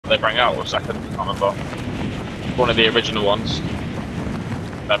they bring out, or second, I can't remember. One of the original ones.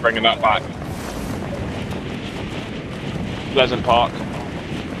 They're bringing that back. Pleasant Park.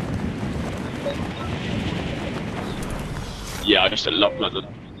 Yeah, I just love London.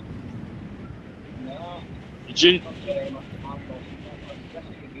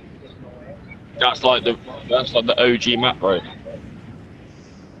 That's like the OG map, bro.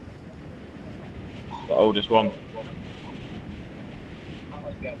 The oldest one.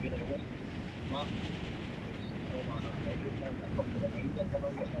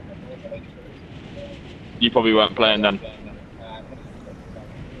 You probably weren't playing then.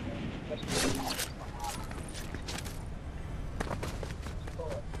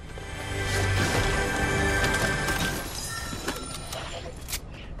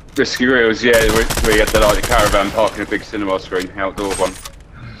 Risky Reels, yeah, we had the caravan park and a big cinema screen, outdoor one.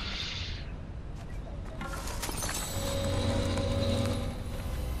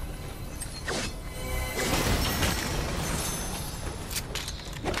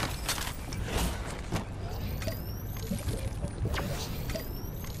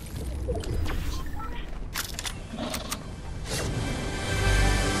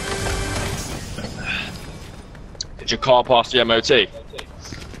 Did your car pass the MOT?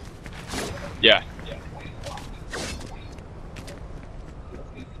 Yeah.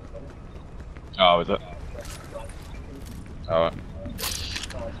 Oh, is it? Alright.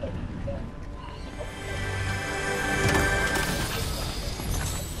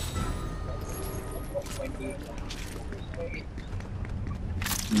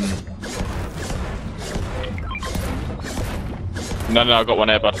 No, I got one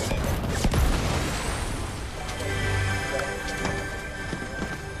here, bud.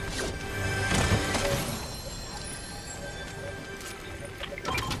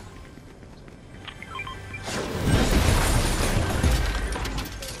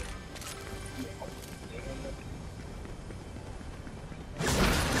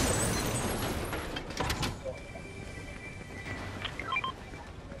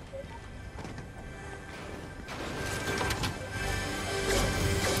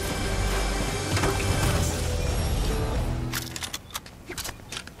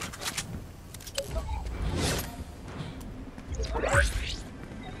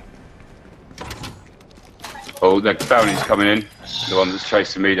 Oh, the bounty's coming in. The one that's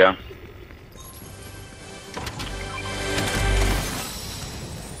chasing me down.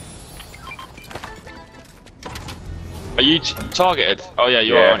 Are you targeted? Oh yeah,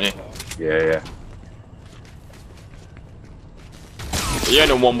 you are, aren't you? Yeah. You're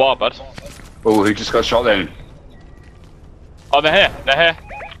only on one bar, bud. Oh, who just got shot then? Oh, they're here. They're here.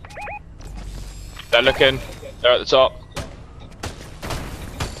 They're looking. They're at the top.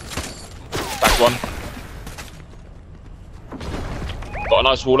 That's one. Got a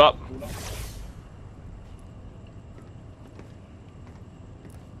nice wall up.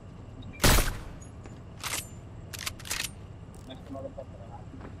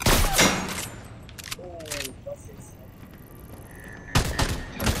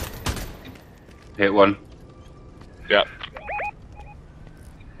 Hit one. Yeah.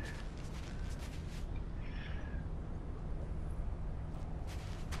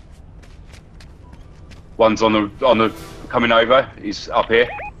 One's on the coming over. He's up here.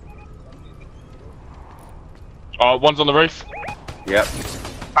 One's on the roof. Yep.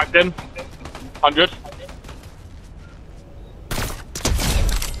 Backed in. 100.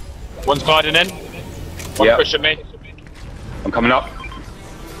 One's gliding in. One's pushing me. I'm coming up.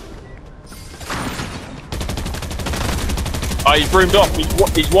 Oh, he's broomed off. He's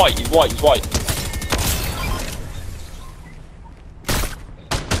white. He's white.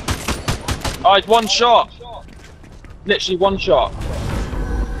 Oh, it's one shot. Literally one shot.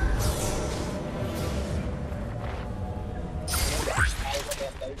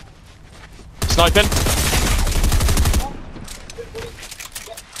 Sniping.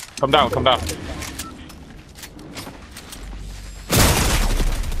 Come down. Crack.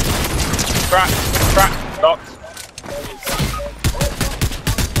 Knocked.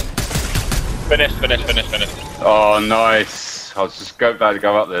 Finish. Oh, nice. I was just about to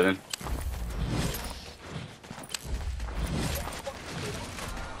go up there then.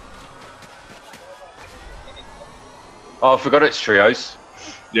 Oh, I forgot it's trios.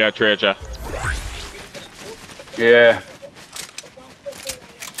 Yeah, trio, yeah. Yeah.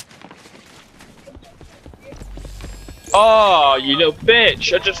 Oh, you little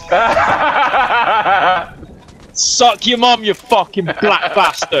bitch! I just suck your mum, you fucking black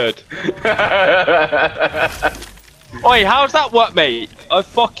bastard! Oi, how's that work, mate? I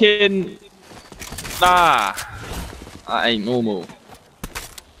fucking... Nah. That ain't normal.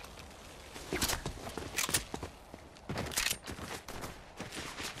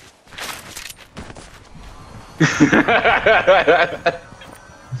 No,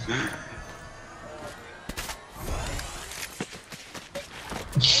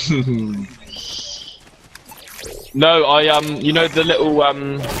 you know the little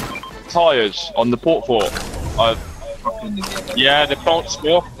tires on the port fork. Yeah, they bounced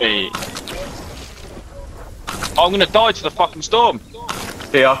me off me. I'm gonna die to the fucking storm.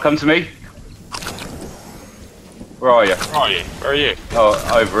 Here, come to me. Where are you? Where are you? Where are you?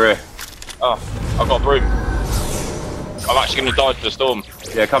 Oh, over here. Oh, I've got a broom. I'm actually gonna die to the storm.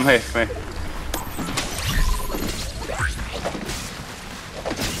 Yeah, come here, come here.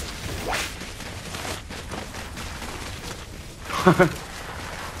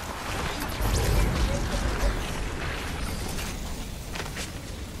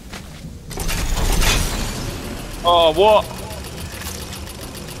 Oh, what?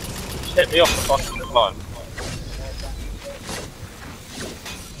 Hit me off the fucking line.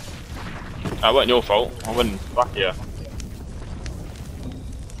 That wasn't your fault. I went back here.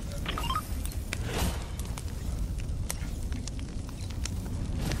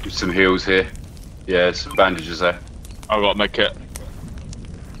 There's some heals here. Yeah, some bandages there. I got my kit.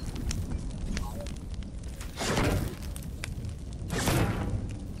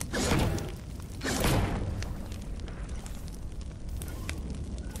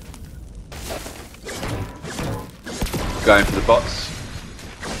 Going for the bots.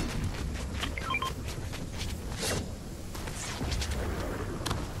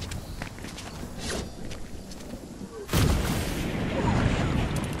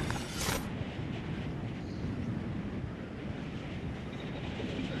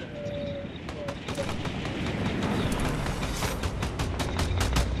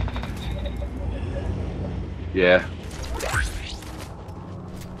 Yeah.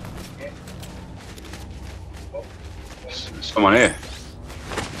 Someone here.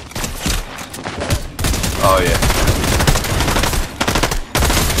 Oh yeah.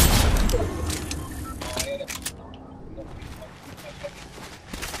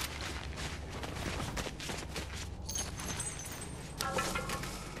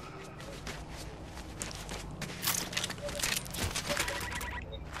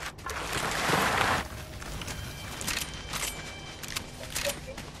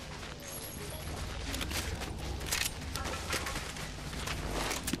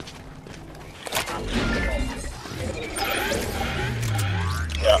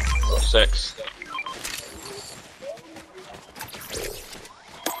 Yeah, got 6.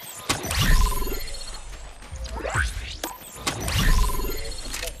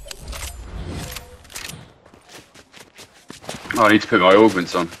 Oh, I need to put my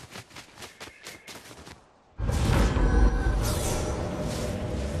augments on.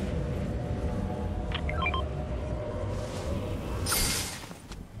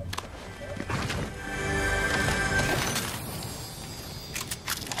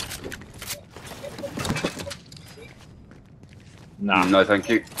 Nah, No, thank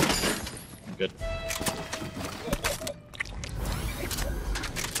you. I'm good.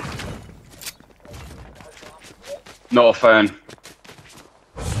 Not a fan.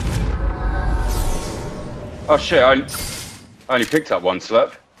 Oh shit, I only picked up one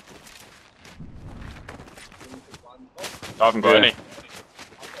slurp. I haven't got Yeah. any.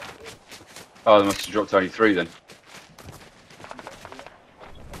 Oh, they must have dropped only 3 then.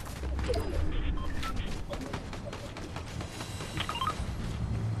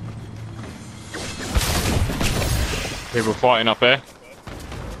 People fighting up here.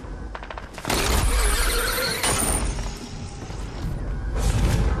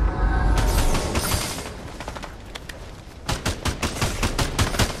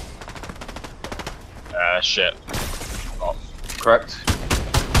 Shit. Oh. Correct.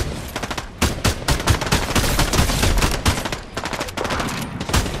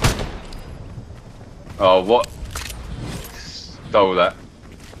 Oh, what? Stole that.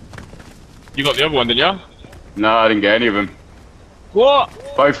 You got the other one, didn't you? No, I didn't get any of them. What?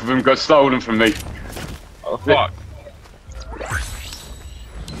 Both of them got stolen from me. Oh, fuck.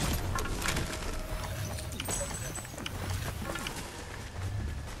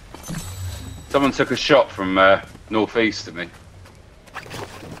 Someone took a shot from northeast at me.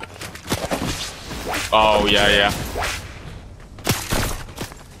 Oh, yeah, yeah.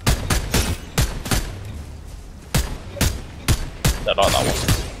 Don't like that one.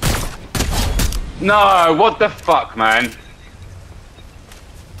 No, what the fuck, man?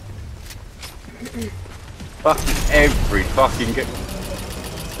 Fucking every fucking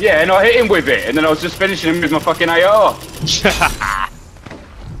yeah, and I hit him with it, and then I was just finishing him with my fucking AR.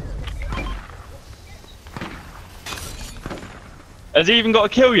 Has he even got a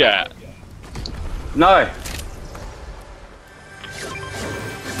kill yet? No,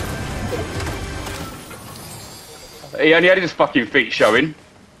 He only had his fucking feet showing.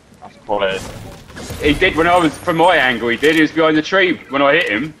 That's quality. He did when I was, from my angle, he did. He was behind the tree when I hit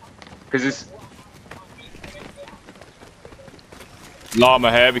him. Because it's...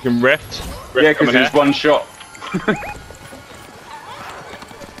 Llama here, we can rift. Yeah, because it was one shot.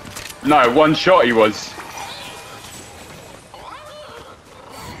 No, one shot he was.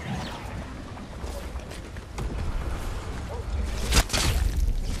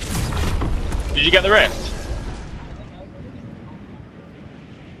 Did you get the rift?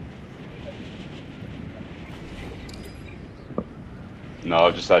 No,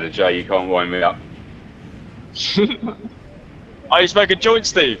 I've just had a J, you can't wind me up. Oh, you smoking joint,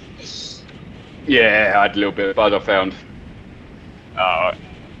 Steve? Yeah, I had a little bit of bud I found. Alright.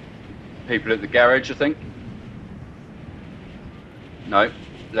 People at the garage, I think. No,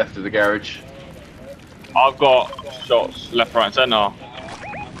 left of the garage. I've got shots left, right, and centre.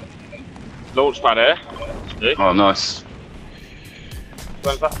 Launch pad here. See? Oh, nice.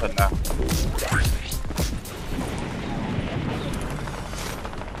 Where's that then now?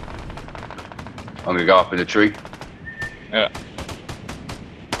 I'm gonna go up in the tree. Yeah.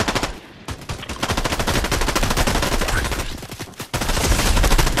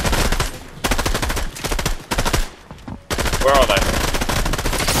 Where are they?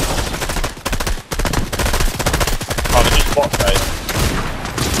 Oh, they're just bots, mate.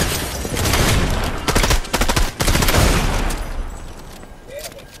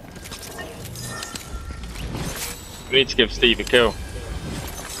 We need to give Steve a kill.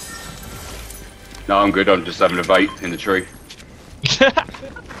 No, I'm good. I'm just having a vape in the tree.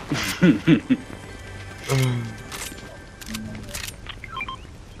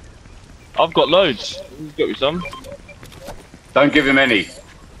 I've got loads. You've got me some. Don't give him any.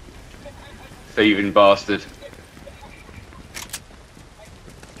 Thieving bastard.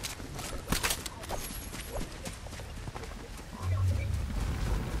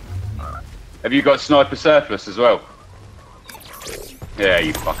 Have you got sniper surplus as well? Yeah,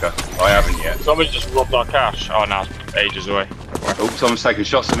 you fucker. I haven't yet. Somebody just robbed our cash. Oh, now it's ages away. Oh, someone's taking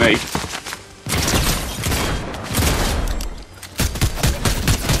shots at me.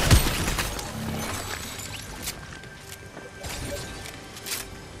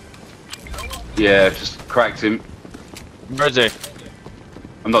 Yeah, just cracked him. Where is he?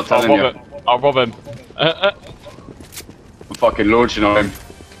 I'm not telling you. I'll rob him. I'm fucking launching on him.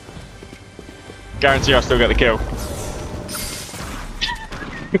 Guarantee I'll still get the kill.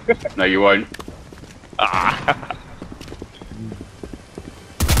 No, you won't. Ah.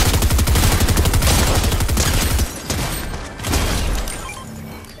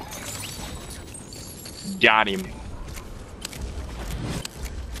 Got him.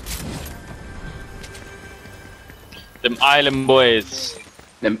 Them island boys.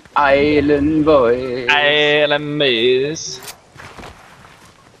 Them island boys. Island boys.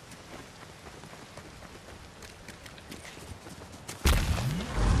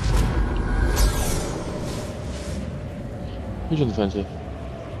 Who's on the fence here?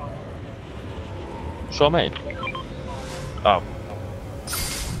 Charmaine? Oh.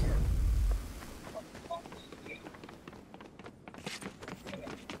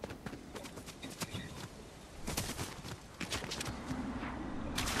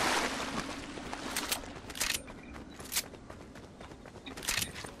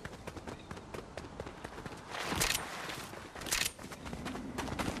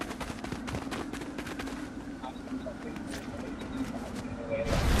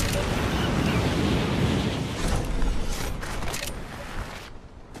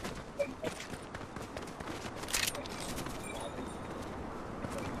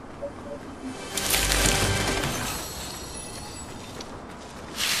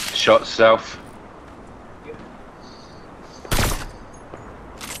 Shot south.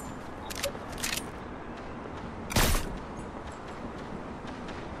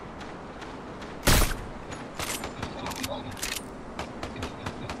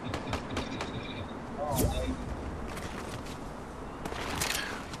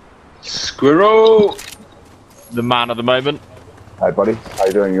 Squirrel! The man of the moment. Hi buddy, how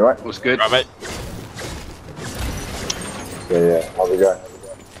you doing? You alright? What's good? Right, mate. Yeah, how's it going?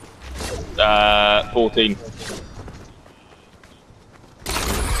 14. Sorry?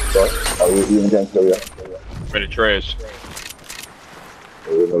 Oh, you in the game still, yeah? Ready trays.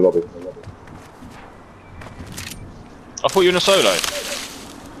 We're in the lobby. I thought you were in a solo.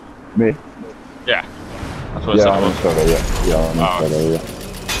 Me? Yeah. That's what Yeah, I I'm in said. solo, yeah. Yeah, I'm in Oh. solo, yeah.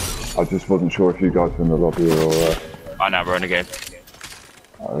 I just wasn't sure if you guys were in the lobby or... I know, we're in a game.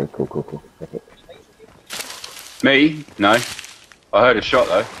 Oh, cool. Perfect. Me? No. I heard a shot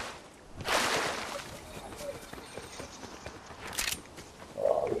though.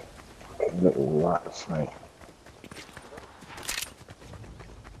 That's me.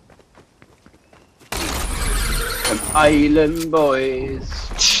 Island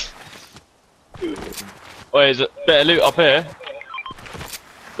boys. Wait, is it bit of loot up here?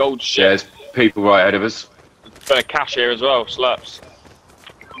 Gold shit. Yeah, there's people right ahead of us. Bit of cash here as well, slaps.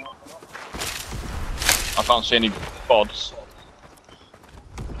 I can't see any bods.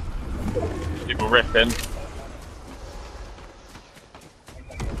 People ripping.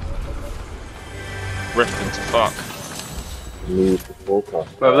 Ripping to fuck. Leave the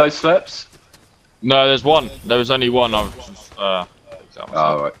forecast. Where were those slips? No, there's one. There was only one. I was Oh,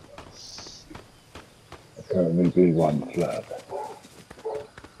 right. There can only be one flap.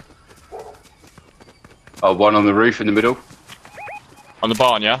 Oh, one on the roof in the middle? on the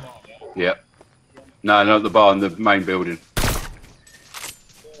barn, yeah? Yep. No, not the barn, the main building.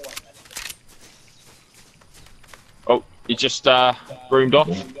 Oh, he just roomed off.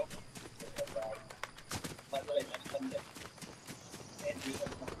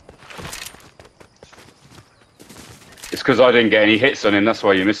 It's because I didn't get any hits on him, that's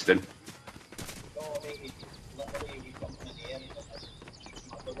why you missed him.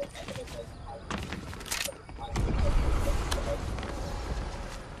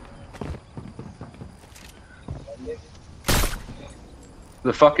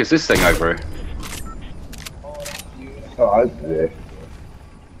 The fuck is this thing over here? Oh, I see.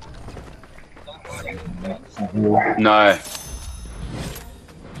 No.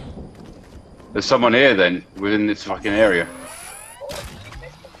 There's someone here then, within this fucking area.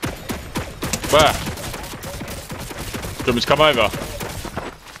 Where? Do you want me to come over?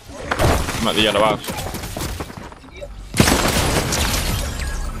 I'm at the yellow house.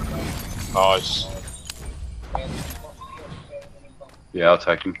 Nice. Yeah, I'll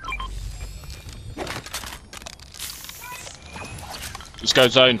take him. Let's go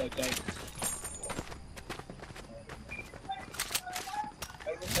zone.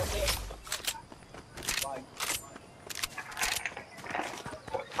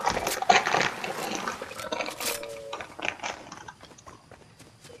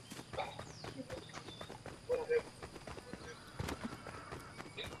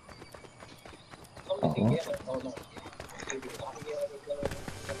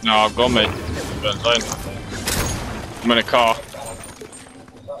 No, I've got me. I'm in a car.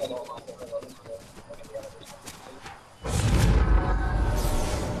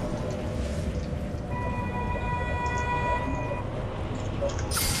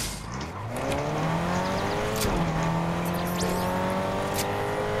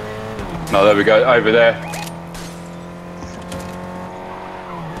 No, there we go, over there.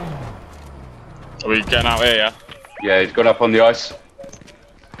 Are we getting out here, yeah? Yeah, he's gone up on the ice.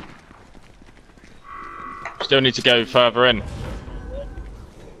 Still need to go further in.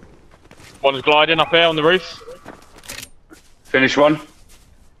 One's gliding up here on the roof. Finish one.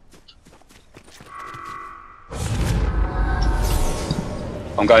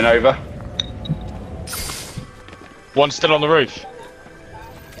 I'm going over. One's still on the roof.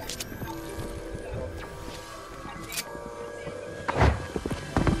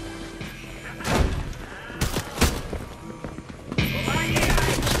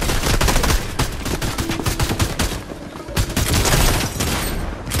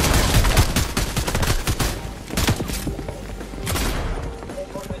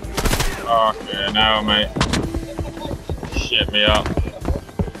 Okay, now mate. Shit me up.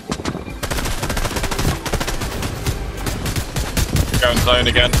 Going zone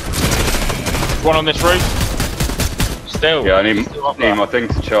again. One on this roof. Still. Yeah, I need my thing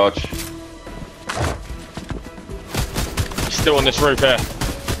to charge. He's still on this roof here.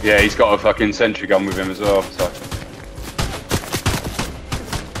 Yeah, he's got a fucking sentry gun with him as well, so.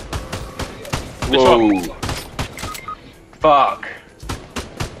 This Whoa. one. Fuck.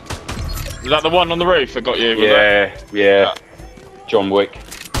 Was that the one on the roof that got you? Yeah. John Wick.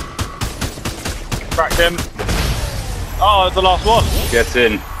 Cracked him. Oh, it's the last one. Gets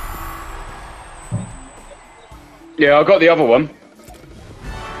in. Yeah, I got the other one.